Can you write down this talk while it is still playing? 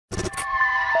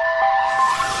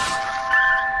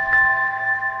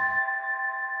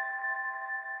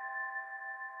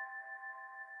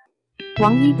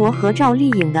王一博和赵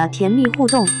丽颖的甜蜜互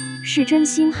动，是真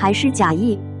心还是假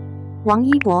意？王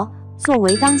一博作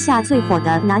为当下最火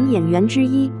的男演员之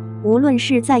一，无论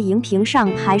是在荧屏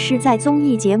上还是在综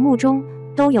艺节目中，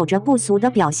都有着不俗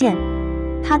的表现。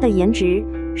他的颜值、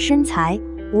身材、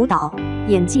舞蹈、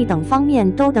演技等方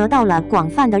面都得到了广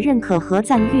泛的认可和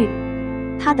赞誉，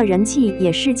他的人气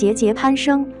也是节节攀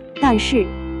升。但是，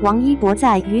王一博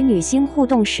在与女星互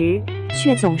动时，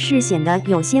却总是显得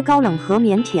有些高冷和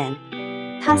腼腆。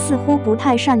他似乎不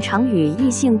太擅长与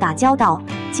异性打交道，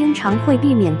经常会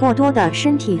避免过多的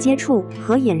身体接触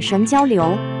和眼神交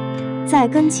流。在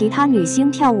跟其他女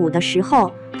星跳舞的时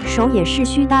候，手也是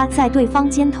虚搭在对方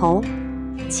肩头；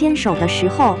牵手的时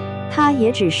候，他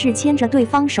也只是牵着对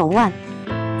方手腕；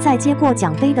在接过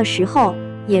奖杯的时候，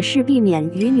也是避免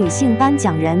与女性颁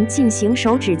奖人进行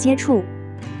手指接触。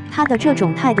他的这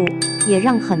种态度，也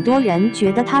让很多人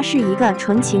觉得他是一个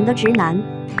纯情的直男，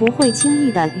不会轻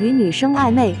易的与女生暧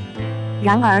昧。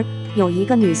然而，有一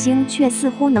个女星却似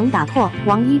乎能打破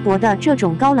王一博的这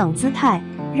种高冷姿态，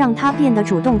让他变得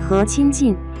主动和亲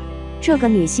近。这个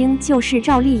女星就是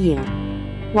赵丽颖。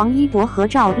王一博和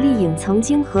赵丽颖曾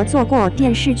经合作过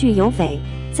电视剧《有匪》，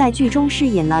在剧中饰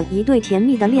演了一对甜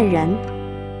蜜的恋人。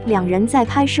两人在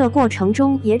拍摄过程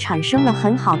中也产生了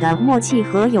很好的默契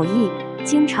和友谊，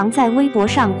经常在微博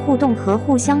上互动和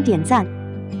互相点赞。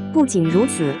不仅如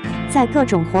此，在各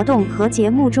种活动和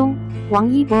节目中，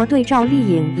王一博对赵丽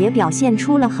颖也表现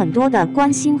出了很多的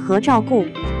关心和照顾。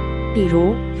比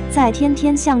如，在《天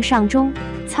天向上》中，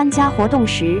参加活动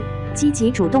时，积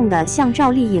极主动地向赵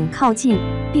丽颖靠近，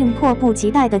并迫不及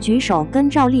待地举手跟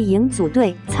赵丽颖组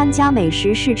队参加美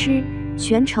食试吃，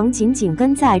全程紧紧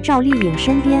跟在赵丽颖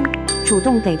身边，主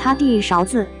动给她递勺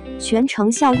子，全程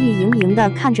笑意盈盈地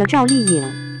看着赵丽颖。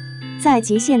在《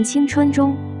极限青春》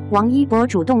中，王一博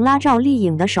主动拉赵丽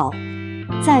颖的手；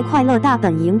在《快乐大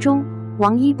本营》中，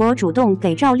王一博主动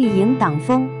给赵丽颖挡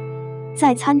风；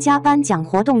在参加颁奖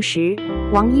活动时，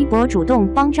王一博主动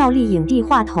帮赵丽颖递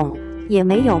话筒，也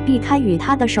没有避开与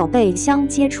她的手背相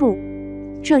接触。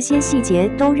这些细节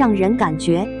都让人感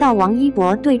觉到王一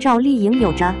博对赵丽颖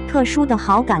有着特殊的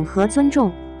好感和尊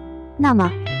重。那么，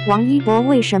王一博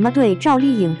为什么对赵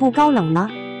丽颖不高冷呢？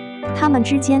他们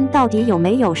之间到底有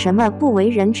没有什么不为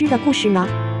人知的故事呢？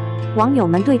网友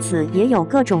们对此也有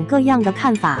各种各样的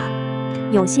看法。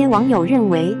有些网友认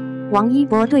为，王一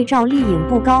博对赵丽颖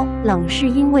不高冷是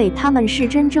因为他们是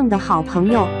真正的好朋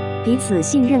友，彼此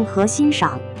信任和欣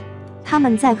赏。他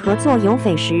们在合作《有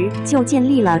匪》时就建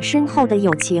立了深厚的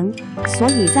友情，所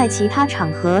以在其他场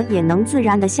合也能自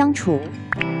然的相处。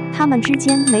他们之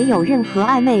间没有任何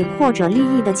暧昧或者利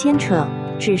益的牵扯，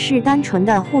只是单纯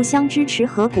的互相支持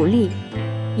和鼓励。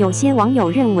有些网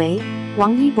友认为，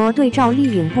王一博对赵丽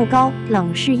颖不高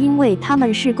冷是因为他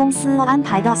们是公司安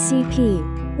排的 CP，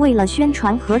 为了宣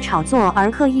传和炒作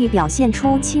而刻意表现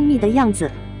出亲密的样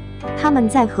子。他们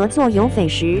在合作《有匪》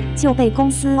时就被公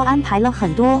司安排了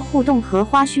很多互动和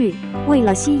花絮，为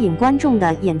了吸引观众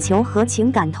的眼球和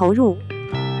情感投入。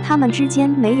他们之间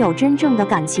没有真正的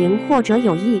感情或者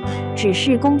友谊，只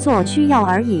是工作需要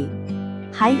而已。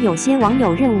还有些网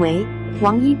友认为，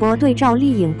王一博对赵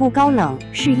丽颖不高冷，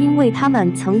是因为他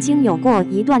们曾经有过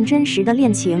一段真实的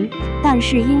恋情，但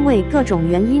是因为各种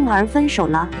原因而分手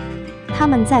了。他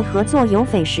们在合作《有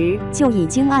匪》时就已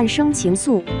经暗生情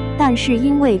愫，但是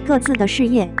因为各自的事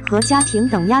业和家庭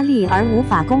等压力而无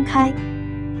法公开。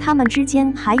他们之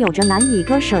间还有着难以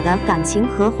割舍的感情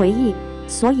和回忆，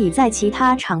所以在其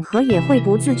他场合也会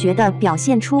不自觉地表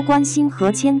现出关心和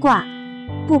牵挂。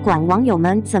不管网友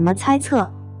们怎么猜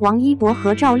测，王一博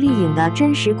和赵丽颖的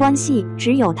真实关系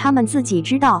只有他们自己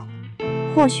知道。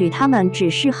或许他们只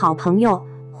是好朋友，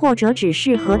或者只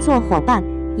是合作伙伴，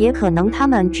也可能他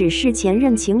们只是前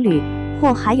任情侣，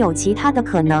或还有其他的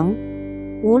可能。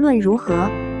无论如何，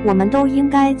我们都应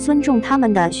该尊重他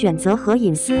们的选择和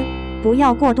隐私，不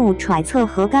要过度揣测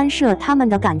和干涉他们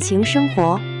的感情生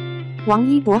活。王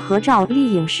一博和赵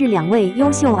丽颖是两位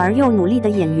优秀而又努力的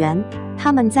演员，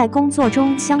他们在工作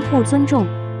中相互尊重，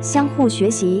相互学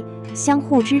习，相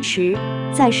互支持，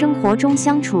在生活中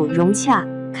相处融洽、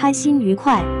开心愉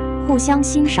快，互相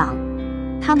欣赏。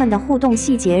他们的互动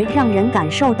细节让人感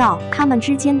受到他们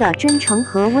之间的真诚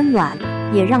和温暖，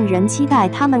也让人期待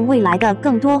他们未来的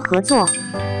更多合作。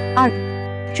2.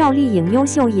 赵丽颖优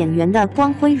秀演员的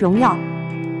光辉荣耀。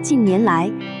近年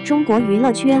来，中国娱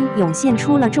乐圈涌现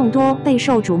出了众多备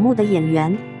受瞩目的演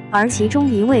员，而其中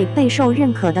一位备受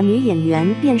认可的女演员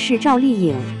便是赵丽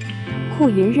颖。酷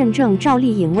云认证赵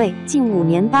丽颖为近5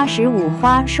年85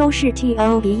花收视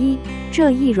TOP1，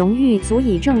 这一荣誉足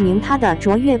以证明她的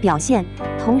卓越表现，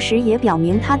同时也表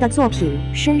明她的作品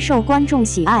深受观众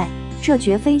喜爱。这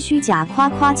绝非虚假夸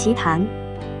夸其谈。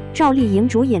赵丽颖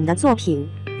主演的作品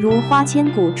如《花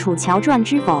千骨》《楚乔传》《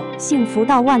知否》《幸福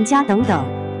到万家》等等，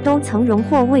都曾荣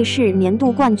获卫视年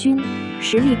度冠军，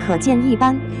实力可见一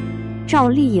斑。赵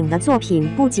丽颖的作品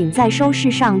不仅在收视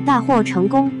上大获成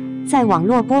功，在网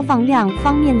络播放量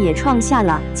方面也创下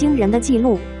了惊人的纪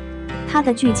录。她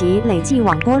的剧集累计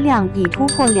网播量已突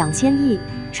破2000亿，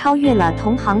超越了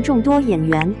同行众多演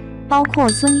员，包括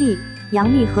孙俪、杨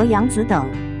幂和杨紫等。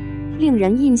令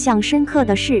人印象深刻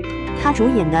的是，她主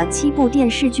演的7部电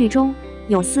视剧中，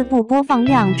有4部播放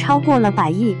量超过了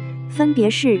100亿，分别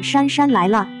是《杉杉来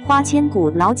了》《花千骨》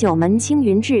《老九门青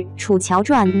云志》《楚乔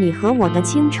传》《你和我的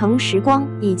倾城时光》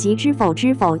以及《知否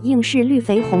知否》应是绿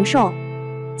肥红瘦。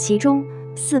其中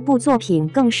4部作品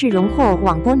更是荣获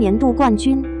网播年度冠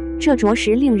军，这着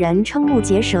实令人瞠目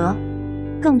结舌。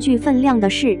更具分量的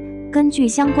是，根据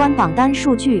相关榜单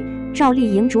数据，赵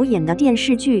丽颖主演的电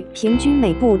视剧平均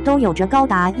每部都有着高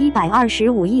达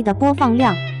125亿的播放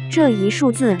量，这一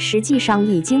数字实际上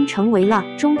已经成为了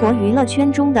中国娱乐圈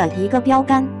中的一个标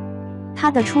杆。她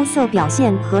的出色表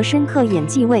现和深刻演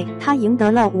技为她赢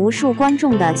得了无数观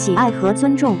众的喜爱和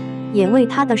尊重，也为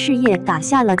她的事业打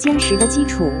下了坚实的基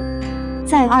础。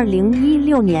在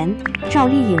2016年，赵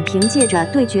丽颖凭借着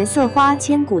对角色花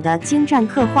千骨的精湛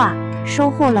刻画，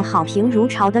收获了好评如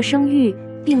潮的声誉，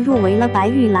并入围了白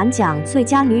玉兰奖最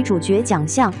佳女主角奖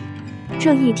项。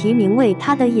这一提名为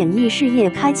她的演艺事业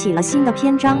开启了新的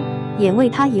篇章，也为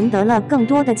她赢得了更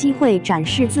多的机会展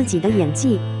示自己的演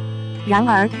技。然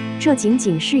而，这仅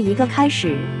仅是一个开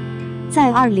始。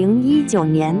在2019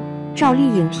年，赵丽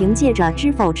颖凭借着《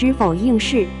知否知否》应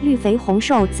是绿肥红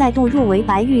瘦再度入围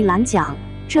白玉兰奖，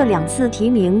这2次提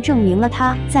名证明了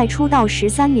她在出道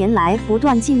13年来不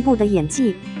断进步的演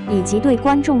技，以及对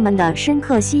观众们的深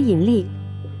刻吸引力。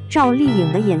赵丽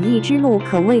颖的演艺之路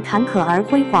可谓坎坷而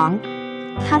辉煌，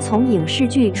她从影视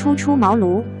剧初出茅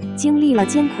庐，经历了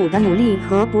艰苦的努力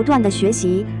和不断的学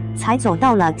习，才走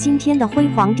到了今天的辉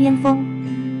煌巅峰。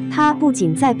她不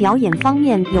仅在表演方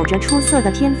面有着出色的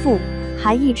天赋，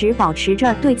还一直保持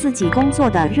着对自己工作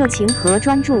的热情和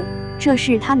专注，这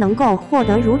是她能够获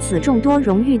得如此众多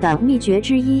荣誉的秘诀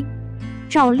之一。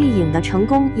赵丽颖的成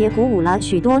功也鼓舞了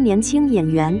许多年轻演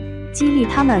员，激励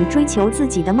他们追求自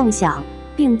己的梦想，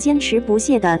并坚持不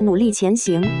懈地努力前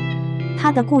行。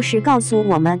她的故事告诉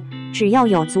我们，只要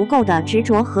有足够的执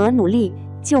着和努力，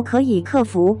就可以克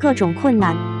服各种困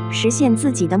难，实现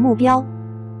自己的目标。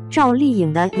赵丽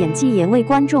颖的演技也为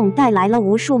观众带来了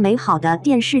无数美好的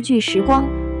电视剧时光，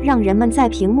让人们在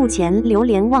屏幕前流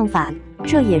连忘返，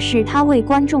这也是她为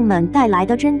观众们带来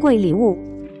的珍贵礼物。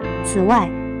此外，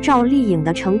赵丽颖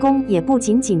的成功也不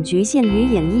仅仅局限于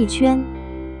演艺圈，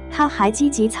她还积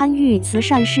极参与慈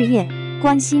善事业，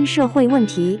关心社会问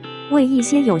题，为一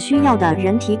些有需要的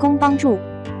人提供帮助。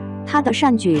她的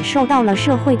善举受到了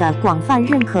社会的广泛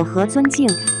认可和尊敬，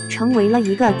成为了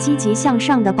一个积极向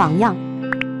上的榜样。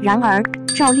然而，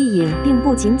赵丽颖并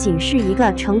不仅仅是一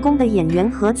个成功的演员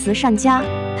和慈善家，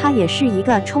她也是一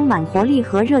个充满活力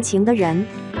和热情的人。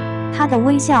她的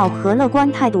微笑和乐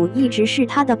观态度一直是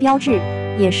她的标志，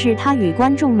也是她与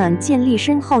观众们建立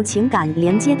深厚情感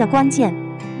连接的关键。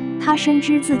她深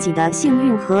知自己的幸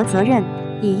运和责任，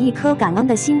以一颗感恩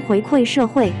的心回馈社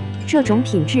会，这种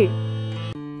品质